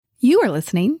You are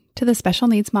listening to the Special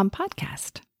Needs Mom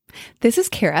podcast. This is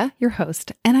Kara, your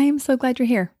host, and I am so glad you're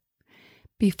here.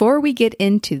 Before we get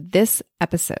into this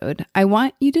episode, I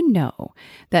want you to know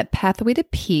that Pathway to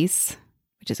Peace,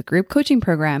 which is a group coaching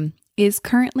program, is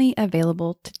currently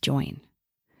available to join.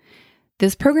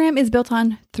 This program is built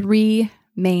on three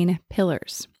main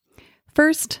pillars.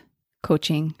 First,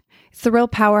 coaching. It's the real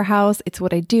powerhouse. It's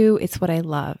what I do. It's what I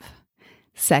love.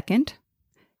 Second,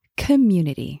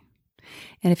 community.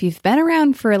 And if you've been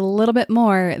around for a little bit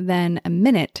more than a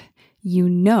minute, you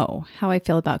know how I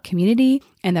feel about community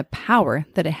and the power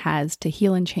that it has to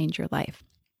heal and change your life.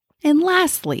 And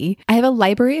lastly, I have a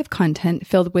library of content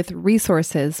filled with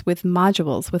resources, with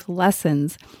modules, with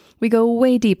lessons. We go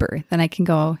way deeper than I can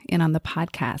go in on the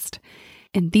podcast.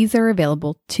 And these are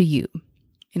available to you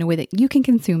in a way that you can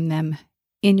consume them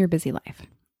in your busy life.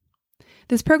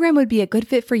 This program would be a good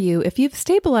fit for you if you've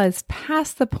stabilized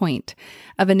past the point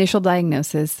of initial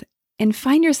diagnosis and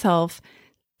find yourself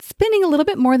spinning a little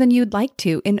bit more than you'd like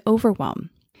to in overwhelm.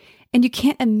 And you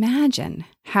can't imagine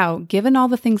how, given all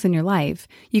the things in your life,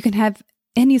 you can have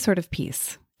any sort of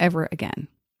peace ever again.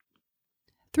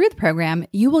 Through the program,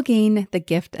 you will gain the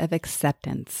gift of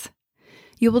acceptance.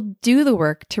 You will do the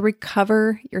work to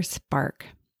recover your spark.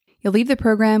 You'll leave the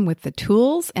program with the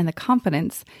tools and the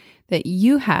confidence that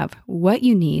you have what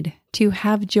you need to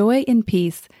have joy and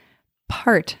peace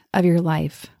part of your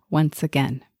life once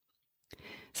again.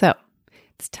 So,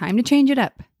 it's time to change it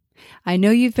up. I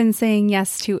know you've been saying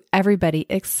yes to everybody,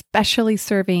 especially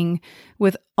serving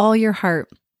with all your heart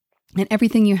and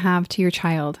everything you have to your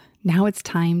child. Now it's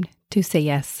time to say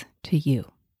yes to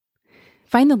you.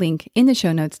 Find the link in the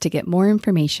show notes to get more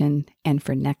information and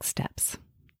for next steps.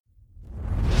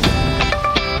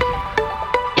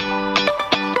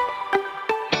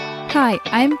 Hi,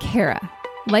 I'm Kara,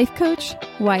 life coach,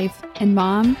 wife, and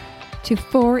mom to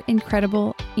 4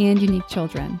 incredible and unique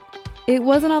children. It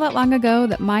wasn't all that long ago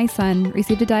that my son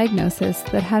received a diagnosis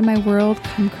that had my world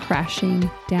come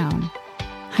crashing down.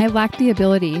 I lacked the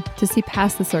ability to see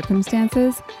past the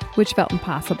circumstances, which felt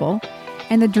impossible,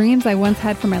 and the dreams I once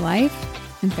had for my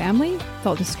life and family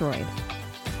felt destroyed.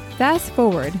 Fast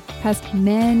forward past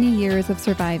many years of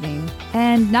surviving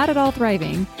and not at all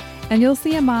thriving, and you'll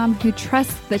see a mom who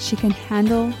trusts that she can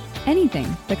handle anything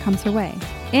that comes her way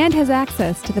and has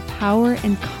access to the power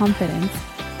and confidence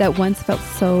that once felt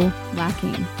so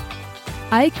lacking.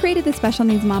 I created the Special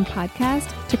Needs Mom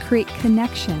podcast to create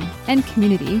connection and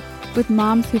community with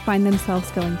moms who find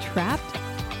themselves feeling trapped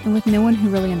and with no one who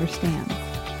really understands.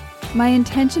 My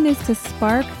intention is to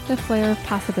spark the flare of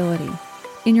possibility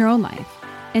in your own life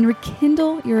and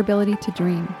rekindle your ability to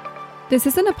dream. This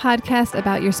isn't a podcast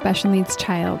about your special needs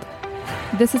child.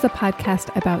 This is a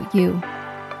podcast about you.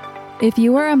 If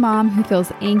you are a mom who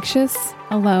feels anxious,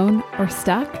 alone, or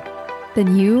stuck,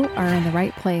 then you are in the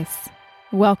right place.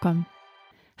 Welcome.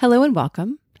 Hello and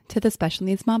welcome to the Special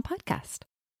Needs Mom podcast.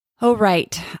 Oh,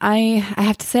 right. I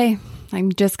have to say,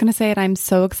 I'm just going to say it. I'm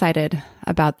so excited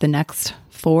about the next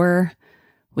 4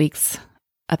 weeks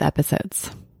of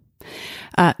episodes.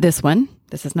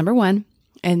 This is number 1.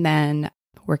 And then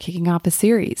we're kicking off a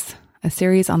series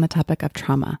on the topic of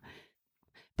trauma.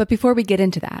 But before we get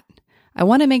into that, I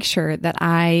want to make sure that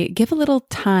I give a little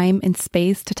time and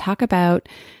space to talk about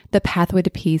the Pathway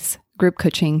to Peace group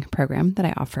coaching program that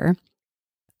I offer.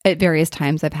 At various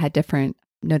times, I've had different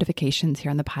notifications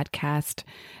here on the podcast,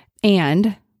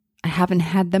 and I haven't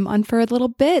had them on for a little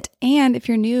bit. And if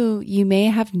you're new, you may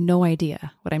have no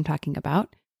idea what I'm talking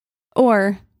about,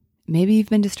 or maybe you've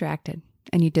been distracted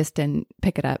and you just didn't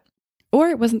pick it up, or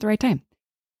it wasn't the right time.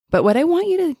 But what I want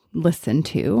you to listen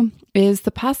to is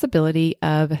the possibility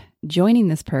of joining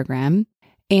this program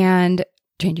and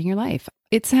changing your life.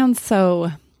 It sounds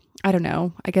so, I don't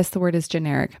know, I guess the word is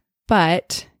generic,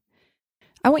 but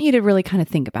I want you to really kind of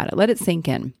think about it. Let it sink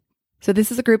in. So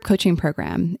this is a group coaching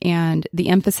program, and the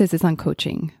emphasis is on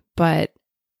coaching, but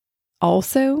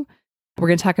also we're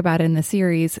going to talk about it in the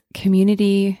series,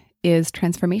 community is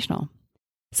transformational.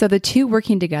 So the two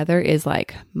working together is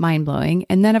like mind-blowing.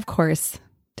 And then of course,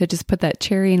 to just put that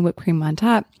cherry and whipped cream on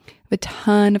top, a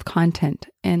ton of content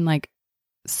and like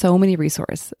so many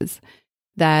resources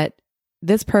that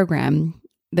this program,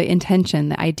 the intention,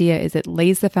 the idea is it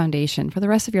lays the foundation for the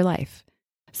rest of your life.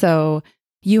 So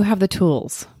you have the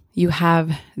tools, you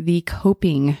have the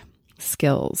coping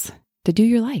skills to do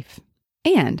your life.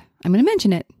 And I'm going to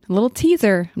mention it, a little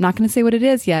teaser. I'm not going to say what it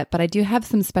is yet, but I do have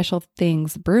some special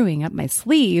things brewing up my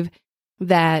sleeve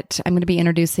that I'm going to be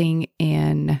introducing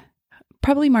in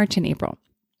probably March and April.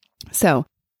 So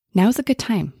now's a good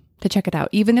time to check it out.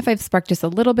 Even if I've sparked just a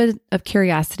little bit of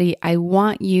curiosity, I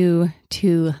want you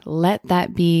to let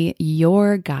that be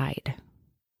your guide,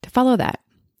 to follow that,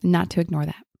 not to ignore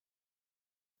that.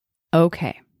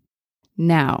 Okay,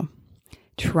 now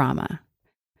trauma.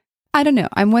 I don't know.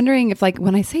 I'm wondering if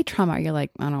when I say trauma, you're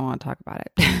like, I don't want to talk about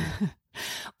it.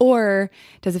 Or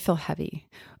does it feel heavy?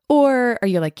 Or are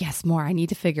you like, yes, more. I need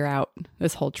to figure out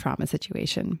this whole trauma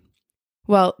situation.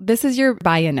 Well, this is your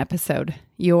buy-in episode,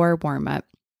 your warm-up.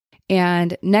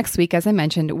 And next week, as I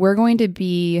mentioned, we're going to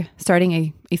be starting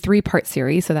a 3-part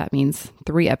series. So that means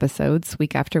 3 episodes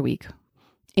week after week.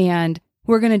 And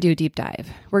we're going to do a deep dive.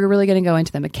 We're really going to go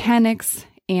into the mechanics.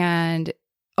 And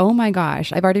oh my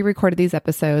gosh, I've already recorded these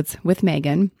episodes with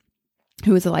Megan,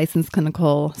 who is a licensed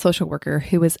clinical social worker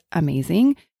who is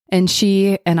amazing. And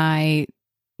she and I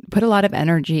put a lot of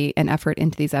energy and effort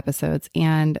into these episodes,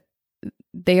 and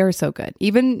they are so good.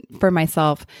 Even for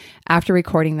myself, after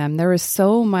recording them, there was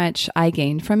so much I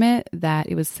gained from it that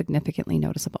it was significantly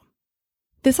noticeable.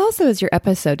 This also is your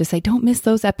episode to say, don't miss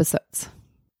those episodes.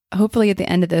 Hopefully at the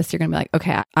end of this, you're going to be like,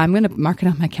 okay, I'm going to mark it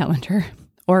on my calendar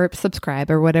or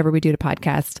subscribe or whatever we do to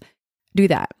podcast. Do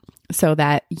that so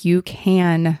that you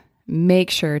can make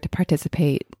sure to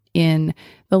participate in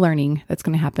the learning that's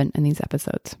going to happen in these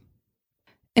episodes.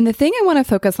 And the thing I want to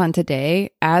focus on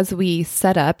today as we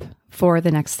set up for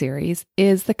the next series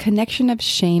is the connection of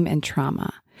shame and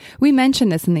trauma. We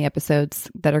mentioned this in the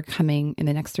episodes that are coming in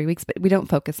the next 3 weeks, but we don't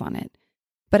focus on it.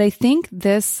 But I think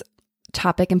this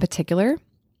topic in particular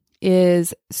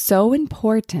is so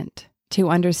important to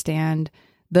understand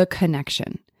the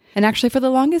connection. And actually, for the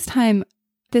longest time,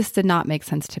 this did not make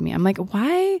sense to me. I'm like,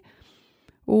 why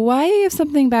if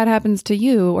something bad happens to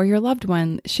you or your loved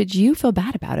one, should you feel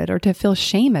bad about it or to feel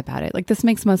shame about it? Like, this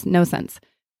makes no sense.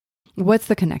 What's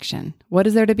the connection? What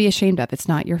is there to be ashamed of? It's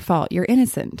not your fault. You're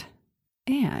innocent.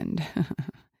 And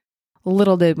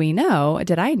little did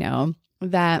I know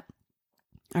that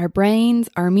our brains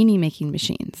are meaning-making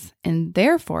machines. And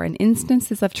therefore, in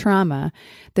instances of trauma,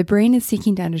 the brain is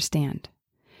seeking to understand.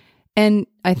 And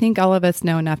I think all of us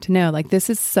know enough to know, this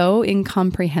is so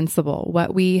incomprehensible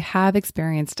what we have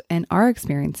experienced and are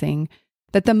experiencing,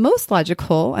 that the most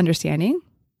logical understanding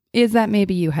is that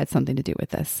maybe you had something to do with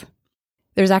this.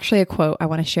 There's actually a quote I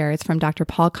want to share. It's from Dr.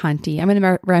 Paul Conti. I'm going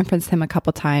to reference him a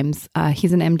couple times.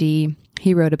 He's an MD.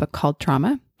 He wrote a book called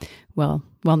Trauma. Well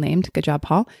named. Good job,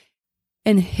 Paul.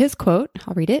 And his quote,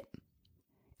 I'll read it.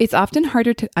 "It's often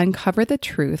harder to uncover the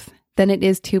truth than it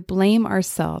is to blame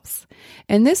ourselves.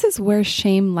 And this is where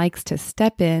shame likes to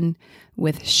step in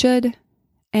with should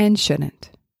and shouldn't."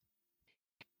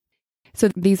 So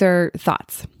these are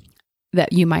thoughts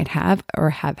that you might have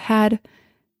or have had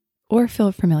or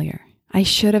feel familiar. I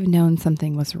should have known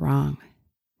something was wrong.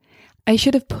 I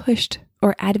should have pushed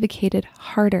or advocated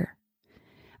harder.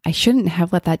 I shouldn't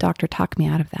have let that doctor talk me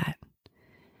out of that.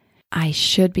 I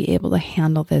should be able to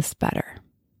handle this better.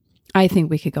 I think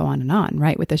we could go on and on,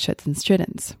 right, with the shoulds and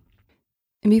shouldn'ts.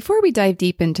 And before we dive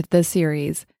deep into this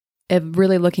series of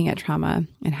really looking at trauma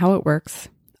and how it works,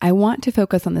 I want to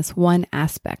focus on this one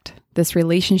aspect, this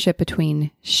relationship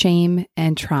between shame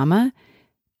and trauma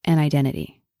and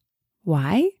identity.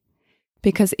 Why?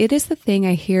 Because it is the thing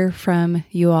I hear from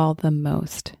you all the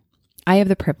most. I have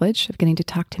the privilege of getting to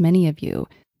talk to many of you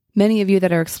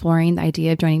that are exploring the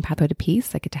idea of joining Pathway to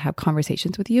Peace. I get to have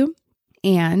conversations with you.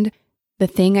 And the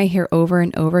thing I hear over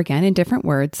and over again in different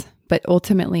words, but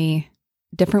ultimately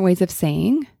different ways of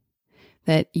saying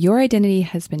that your identity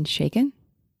has been shaken.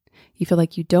 You feel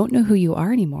like you don't know who you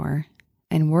are anymore.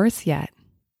 And worse yet,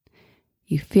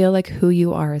 you feel like who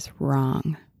you are is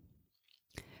wrong.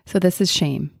 So this is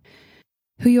shame.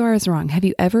 Who you are is wrong. Have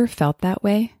you ever felt that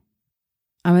way?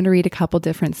 I'm going to read a couple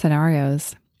different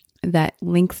scenarios that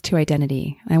links to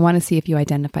identity. I want to see if you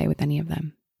identify with any of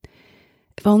them.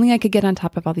 If only I could get on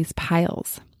top of all these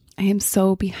piles. I am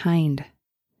so behind.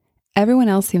 Everyone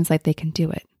else seems like they can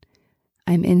do it.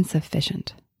 I'm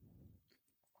insufficient.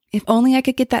 If only I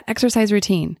could get that exercise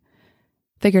routine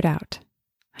figured out.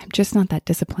 I'm just not that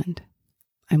disciplined.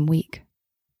 I'm weak.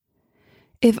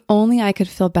 If only I could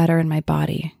feel better in my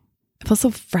body. I feel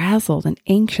so frazzled and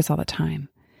anxious all the time.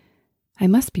 I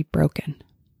must be broken.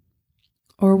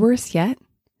 Or worse yet,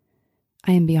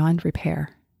 I am beyond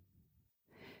repair.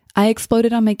 I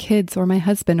exploded on my kids or my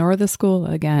husband or the school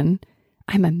again.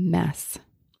 I'm a mess.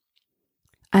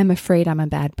 I'm afraid I'm a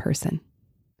bad person.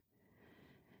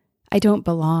 I don't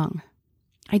belong.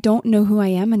 I don't know who I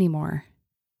am anymore.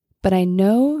 But I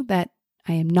know that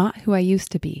I am not who I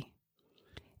used to be.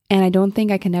 And I don't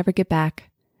think I can ever get back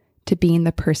to being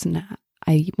the person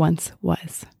I once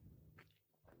was.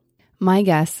 My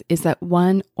guess is that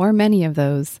one or many of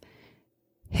those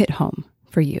hit home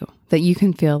for you, that you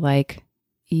can feel like,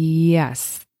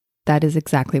 yes, that is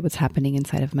exactly what's happening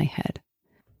inside of my head.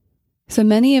 So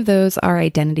many of those are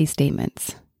identity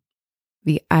statements.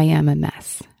 The I am a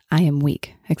mess, I am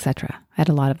weak, etc. I had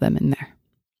a lot of them in there.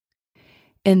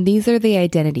 And these are the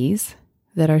identities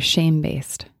that are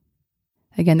shame-based.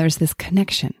 Again, there's this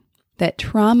connection that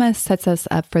trauma sets us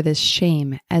up for this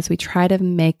shame as we try to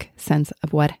make sense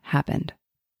of what happened.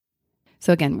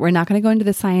 So again, we're not going to go into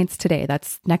the science today.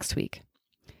 That's next week.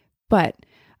 But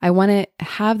I want to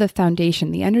have the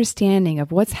foundation, the understanding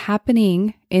of what's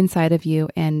happening inside of you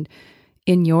and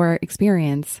in your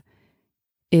experience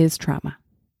is trauma,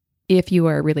 if you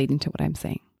are relating to what I'm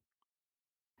saying.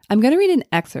 I'm going to read an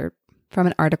excerpt from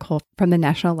an article from the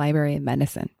National Library of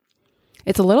Medicine.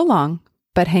 It's a little long,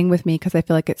 but hang with me because I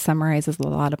feel like it summarizes a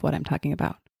lot of what I'm talking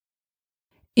about.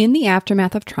 In the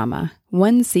aftermath of trauma,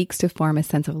 one seeks to form a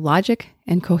sense of logic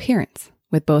and coherence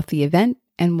with both the event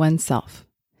and oneself.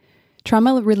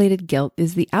 Trauma-related guilt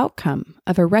is the outcome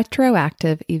of a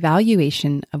retroactive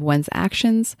evaluation of one's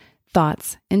actions,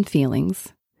 thoughts, and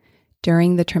feelings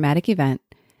during the traumatic event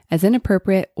as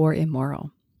inappropriate or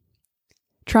immoral.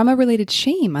 Trauma-related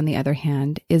shame, on the other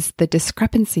hand, is the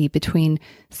discrepancy between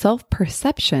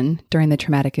self-perception during the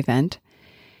traumatic event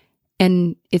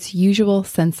and its usual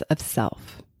sense of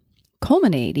self,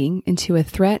 culminating into a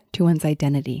threat to one's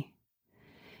identity.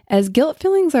 As guilt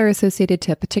feelings are associated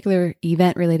to a particular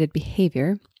event-related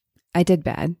behavior, I did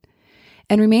bad,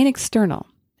 and remain external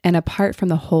and apart from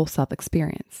the whole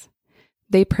self-experience.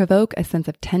 They provoke a sense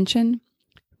of tension,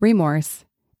 remorse,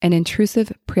 and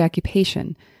intrusive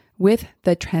preoccupation with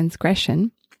the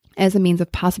transgression as a means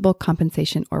of possible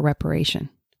compensation or reparation.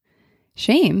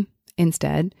 Shame,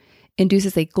 instead,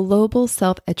 induces a global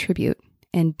self-attribute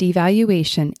and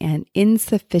devaluation and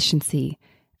insufficiency,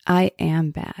 I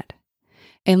am bad,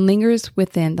 and lingers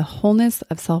within the wholeness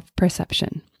of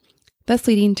self-perception, thus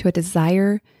leading to a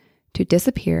desire to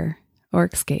disappear or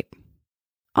escape,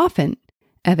 often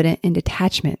evident in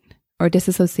detachment or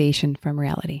disassociation from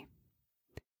reality.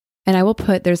 And I will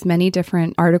put, there's many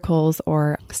different articles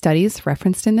or studies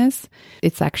referenced in this.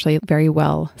 It's actually very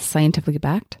well scientifically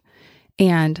backed.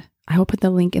 And I will put the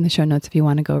link in the show notes if you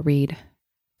want to go read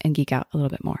and geek out a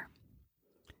little bit more.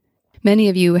 Many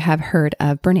of you have heard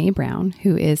of Brené Brown,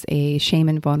 who is a shame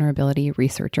and vulnerability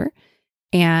researcher.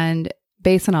 And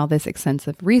based on all this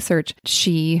extensive research,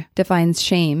 she defines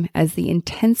shame as the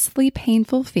intensely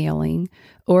painful feeling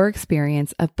or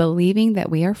experience of believing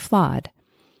that we are flawed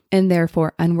and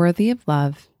therefore unworthy of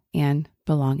love and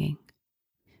belonging.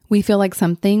 We feel like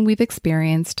something we've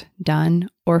experienced, done,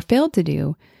 or failed to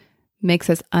do makes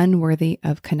us unworthy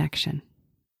of connection.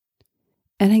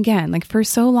 And again, like for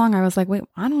so long, I was like, wait,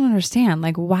 I don't understand.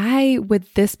 Like, why would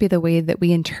this be the way that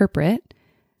we interpret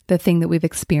the thing that we've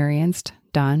experienced,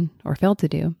 done, or failed to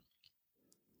do?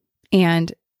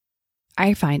 And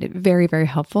I find it very, very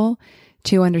helpful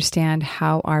to understand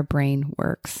how our brain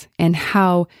works and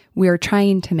how we are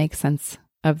trying to make sense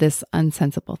of this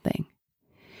unsensible thing.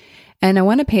 And I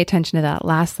want to pay attention to that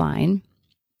last line,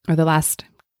 or the last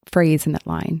phrase in that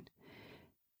line,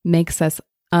 makes us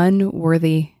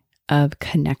unworthy of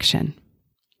connection.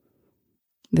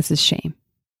 This is shame.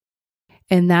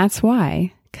 And that's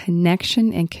why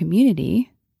connection and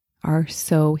community are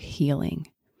so healing,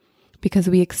 because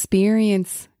we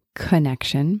experience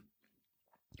connection,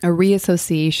 a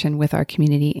reassociation with our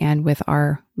community and with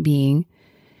our being.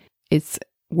 It's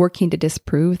working to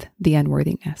disprove the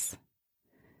unworthiness.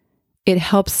 It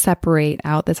helps separate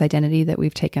out this identity that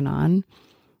we've taken on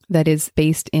that is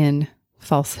based in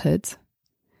falsehoods.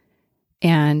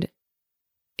 And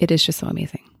it is just so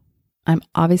amazing. I'm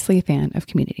obviously a fan of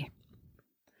community.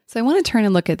 So I want to turn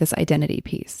and look at this identity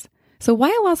piece. So why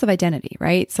a loss of identity,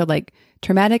 right? So like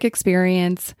traumatic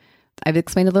experience, I've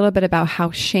explained a little bit about how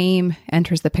shame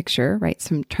enters the picture, right?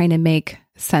 So I'm trying to make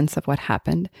sense of what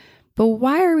happened. But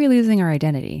why are we losing our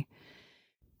identity?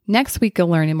 Next week, you'll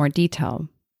learn in more detail,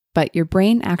 but your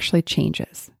brain actually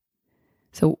changes.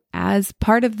 So as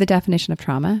part of the definition of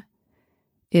trauma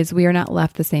is we are not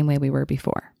left the same way we were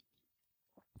before.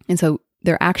 And so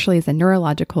there actually is a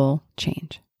neurological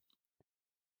change.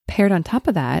 Paired on top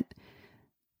of that,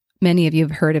 many of you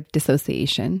have heard of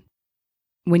dissociation.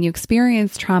 When you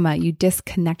experience trauma, you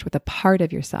disconnect with a part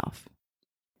of yourself.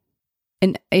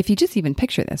 And if you just even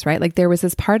picture this, right? Like there was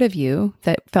this part of you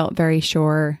that felt very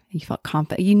sure, you felt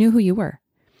confident, you knew who you were,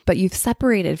 but you've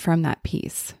separated from that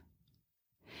piece.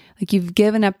 Like you've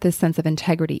given up this sense of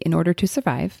integrity in order to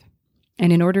survive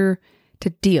and in order to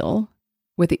deal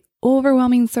with the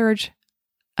overwhelming surge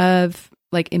of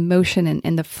like emotion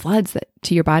and the floods that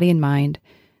to your body and mind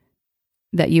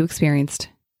that you experienced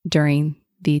during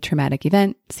the traumatic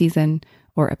event, season,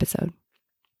 or episode.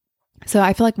 So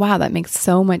I feel like, wow, that makes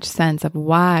so much sense of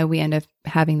why we end up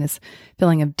having this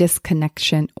feeling of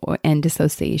disconnection and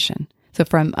dissociation. So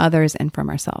from others and from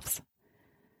ourselves.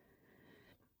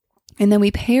 And then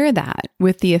we pair that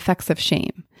with the effects of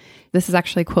shame. This is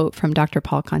actually a quote from Dr.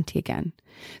 Paul Conti again.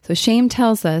 So shame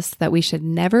tells us that we should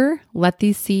never let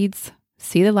these seeds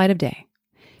see the light of day.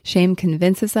 Shame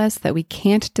convinces us that we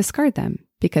can't discard them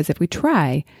because if we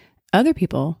try, other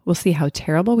people will see how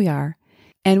terrible we are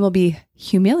and will be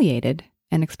humiliated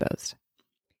and exposed.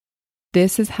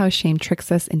 This is how shame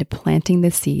tricks us into planting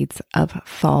the seeds of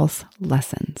false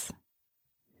lessons.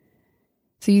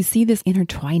 So you see this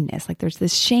intertwinedness, like there's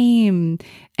this shame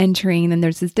entering, and then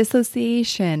there's this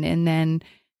dissociation, and then,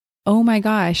 oh my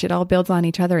gosh, it all builds on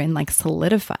each other and like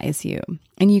solidifies you.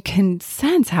 And you can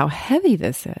sense how heavy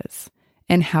this is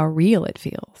and how real it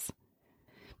feels,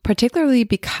 particularly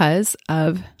because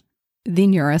of the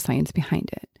neuroscience behind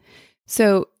it.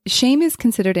 So shame is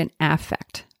considered an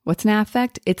affect. What's an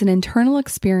affect? It's an internal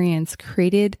experience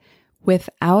created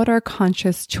without our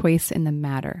conscious choice in the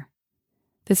matter.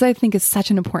 This, I think, is such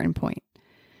an important point.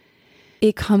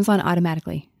 It comes on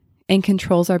automatically and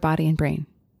controls our body and brain.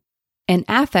 And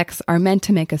affects are meant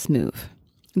to make us move.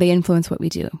 They influence what we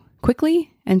do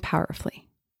quickly and powerfully.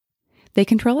 They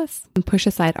control us and push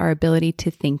aside our ability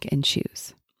to think and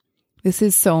choose. This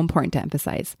is so important to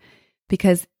emphasize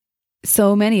because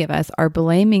so many of us are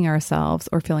blaming ourselves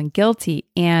or feeling guilty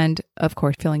and, of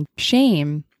course, feeling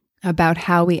shame about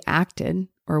how we acted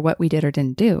or what we did or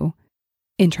didn't do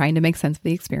in trying to make sense of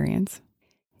the experience.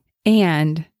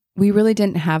 And we really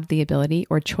didn't have the ability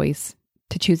or choice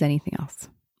to choose anything else.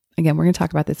 Again, we're going to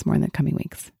talk about this more in the coming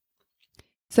weeks.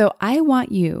 So I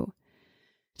want you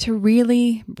to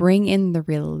really bring in the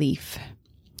relief.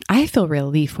 I feel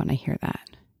relief when I hear that.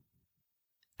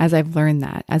 As I've learned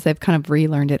that, as I've kind of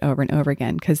relearned it over and over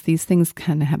again, because these things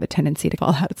kind of have a tendency to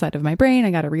fall outside of my brain.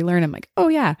 I got to relearn. I'm like, oh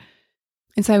yeah.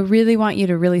 And so I really want you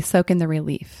to really soak in the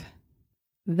relief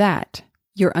that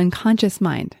your unconscious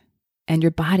mind and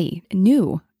your body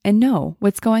knew and know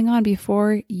what's going on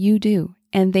before you do.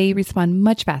 And they respond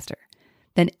much faster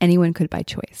than anyone could by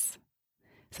choice.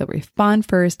 So respond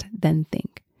first, then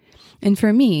think. And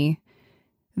for me,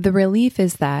 the relief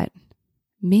is that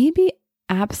maybe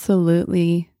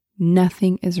absolutely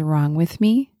nothing is wrong with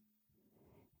me.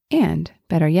 And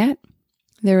better yet,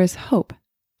 there is hope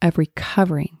of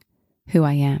recovering who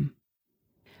I am.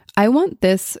 I want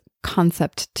this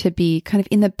concept to be kind of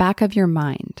in the back of your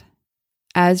mind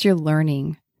as you're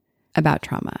learning about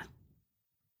trauma.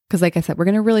 Because like I said, we're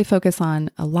going to really focus on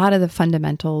a lot of the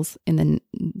fundamentals in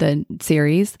the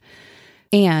series.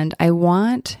 And I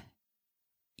want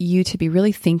you to be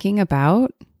really thinking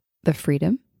about the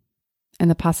freedom and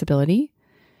the possibility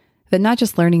that not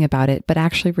just learning about it, but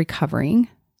actually recovering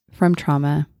from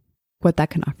trauma, what that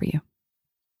can offer you.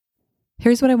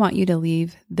 Here's what I want you to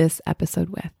leave this episode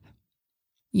with.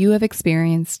 You have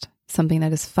experienced something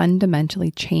that has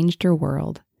fundamentally changed your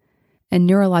world and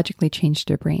neurologically changed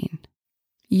your brain.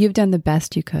 You've done the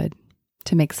best you could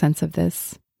to make sense of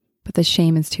this, but the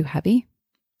shame is too heavy.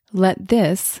 Let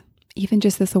this, even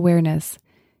just this awareness,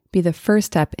 be the first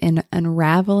step in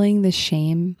unraveling the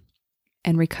shame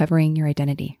and recovering your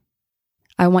identity.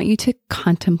 I want you to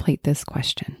contemplate this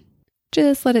question.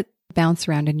 Just let it bounce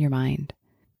around in your mind.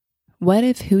 What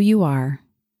if who you are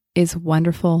is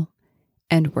wonderful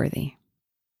and worthy?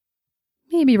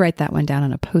 Maybe write that one down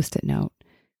on a Post-it note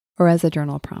or as a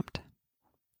journal prompt.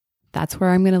 That's where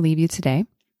I'm going to leave you today.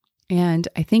 And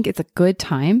I think it's a good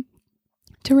time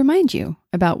to remind you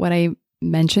about what I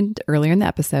mentioned earlier in the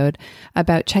episode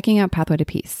about checking out Pathway to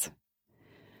Peace.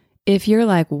 If you're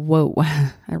like, whoa,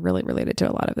 I really related to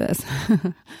a lot of this,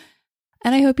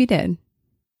 and I hope you did,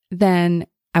 then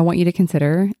I want you to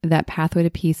consider that Pathway to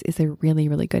Peace is a really,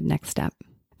 really good next step,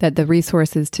 that the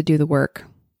resources to do the work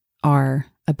are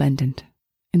abundant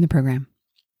in the program.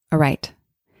 All right.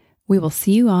 We will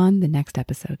see you on the next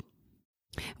episode.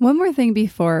 One more thing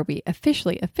before we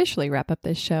officially wrap up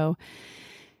this show.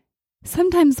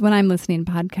 Sometimes when I'm listening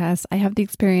to podcasts, I have the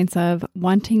experience of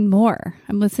wanting more.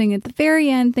 I'm listening at the very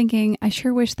end thinking, I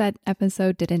sure wish that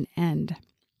episode didn't end.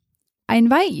 I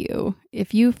invite you,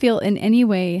 if you feel in any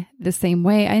way the same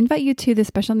way, I invite you to the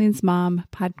Special Needs Mom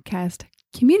podcast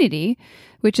community,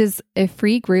 which is a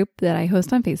free group that I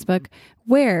host on Facebook,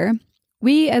 where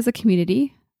we as a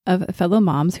community of fellow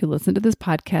moms who listen to this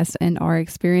podcast and are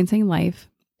experiencing life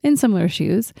in similar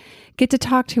shoes, get to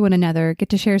talk to one another, get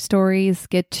to share stories,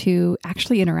 get to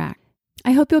actually interact.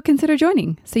 I hope you'll consider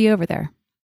joining. See you over there.